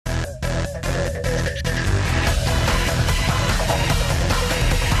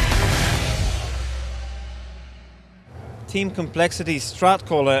Team Complexity strat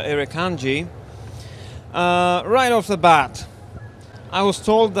caller Irukandji. Right off the bat, I was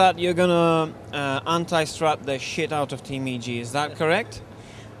told that you're gonna anti-strat the shit out of Team EG. Is that correct?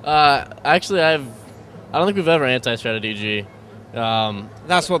 Actually, I don't think we've ever anti-stratted EG.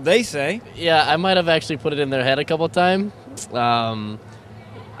 That's what they say. Yeah, I might have actually put it in their head a couple of times.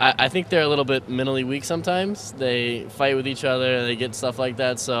 I think they're a little bit mentally weak sometimes. They fight with each other, they get stuff like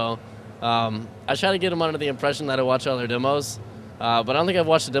that. So I try to get them under the impression that I watch all their demos. But I don't think I've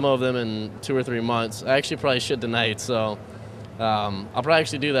watched a demo of them in 2 or 3 months. I actually probably should tonight, so I'll probably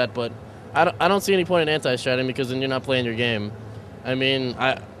actually do that. But I don't see any point in anti-stratting because then you're not playing your game. I mean,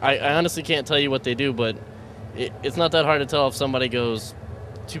 I honestly can't tell you what they do, but it's not that hard to tell if somebody goes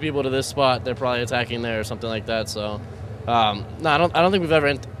 2 people to this spot, they're probably attacking there or something like that. So no, I don't think we've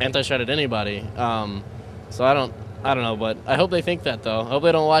ever anti-stratted anybody. So I don't know, but I hope they think that though. I hope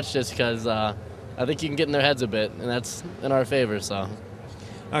they don't watch this because I think you can get in their heads a bit, and that's in our favor. So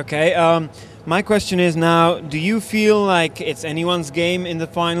okay. My question is now: do you feel like it's anyone's game in the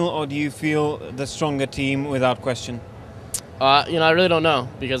final, or do you feel the stronger team without question? I really don't know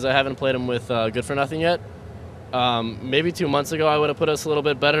because I haven't played them with Good for Nothing yet. Maybe 2 months ago I would have put us a little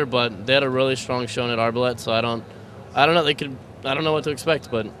bit better, but they had a really strong showing at Arbalete, so I don't know. I don't know what to expect,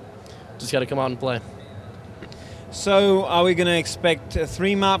 but just got to come out and play. So, are we going to expect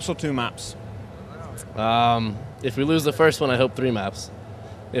 3 maps or 2 maps? If we lose the first one, I hope 3 maps.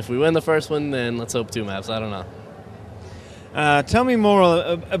 If we win the first one, then let's hope 2 maps. I don't know. Tell me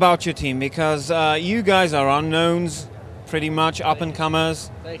more about your team, because you guys are unknowns, pretty much up-and-comers.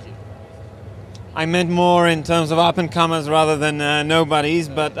 Thank you. I meant more in terms of up-and-comers rather than nobodies,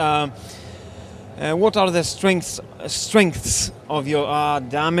 but what are the strengths of your...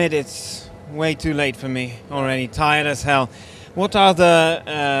 damn it, it's way too late for me already, tired as hell. What are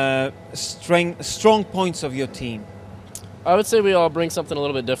the strong points of your team? I would say we all bring something a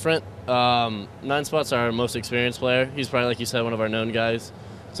little bit different. 9spot's our most experienced player. He's probably, like you said, one of our known guys.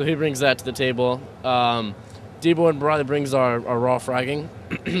 So he brings that to the table. D-Boy probably brings our raw fragging.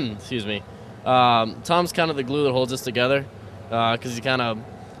 Excuse me. Tom's kind of the glue that holds us together because he kind of,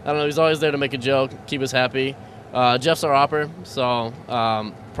 I don't know, he's always there to make a joke, keep us happy. Jeff's our opper, so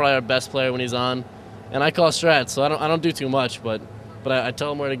probably our best player when he's on. And I call strats, so I don't do too much, but I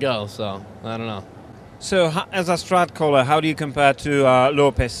tell him where to go, so I don't know. So as a strat caller, how do you compare to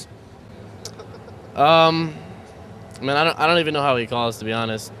Lopez? I mean, I don't even know how he calls, to be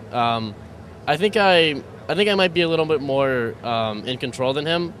honest. I think I might be a little bit more in control than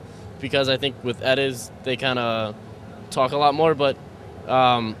him, because I think with Ediz they kind of talk a lot more. But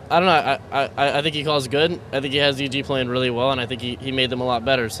I don't know. I think he calls good. I think he has EG playing really well, and I think he made them a lot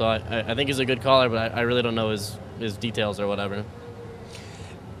better. So I think he's a good caller, but I really don't know his details or whatever.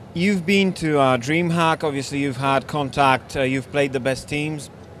 You've been to DreamHack. Obviously, you've had contact. You've played the best teams.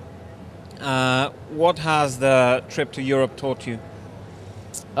 What has the trip to Europe taught you?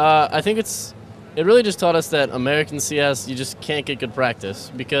 I think it really just taught us that American CS, you just can't get good practice,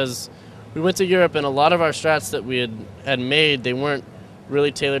 because we went to Europe and a lot of our strats that we had made, they weren't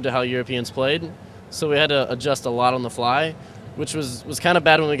really tailored to how Europeans played. So we had to adjust a lot on the fly, which was kind of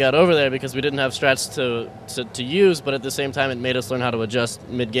bad when we got over there because we didn't have strats to use, but at the same time it made us learn how to adjust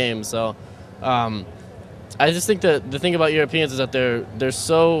mid-game. So I just think that the thing about Europeans is that they're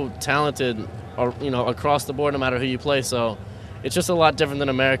so talented, across the board no matter who you play. So it's just a lot different than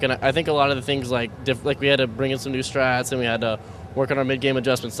American. I think a lot of the things like we had to bring in some new strats and we had to work on our mid-game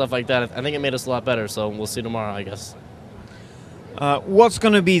adjustments, stuff like that. I think it made us a lot better, so we'll see tomorrow, I guess. What's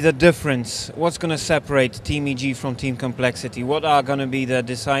going to be the difference? What's going to separate Team EG from Team Complexity? What are going to be the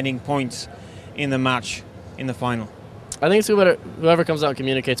deciding points in the match, in the final? I think it's whoever comes out and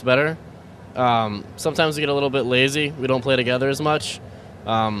communicates better. Sometimes we get a little bit lazy. We don't play together as much.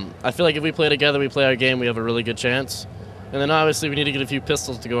 I feel like if we play together, we play our game, we have a really good chance. And then obviously we need to get a few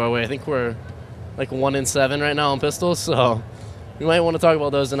pistols to go our way. I think we're like 1-7 right now on pistols, so we might want to talk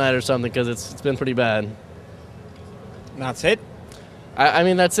about those tonight or something because it's been pretty bad. That's it? I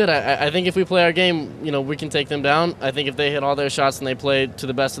mean, that's it. I think if we play our game, we can take them down. I think if they hit all their shots and they play to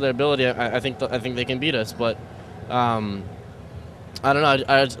the best of their ability, I think they can beat us. But I don't know.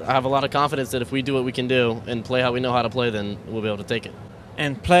 I have a lot of confidence that if we do what we can do and play how we know how to play, then we'll be able to take it.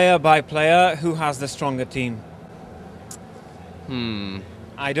 And player by player, who has the stronger team?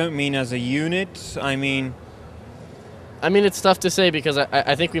 I don't mean as a unit. I mean, it's tough to say because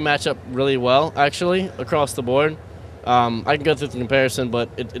I think we match up really well, actually, across the board. I can go through the comparison, but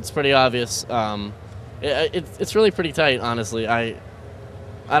it's pretty obvious. It's really pretty tight, honestly. I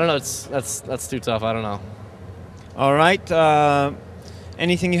don't know. That's too tough. I don't know. All right.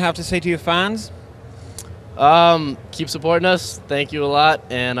 Anything you have to say to your fans? Keep supporting us. Thank you a lot,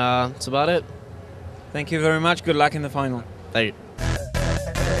 and that's about it. Thank you very much. Good luck in the final. Thank you.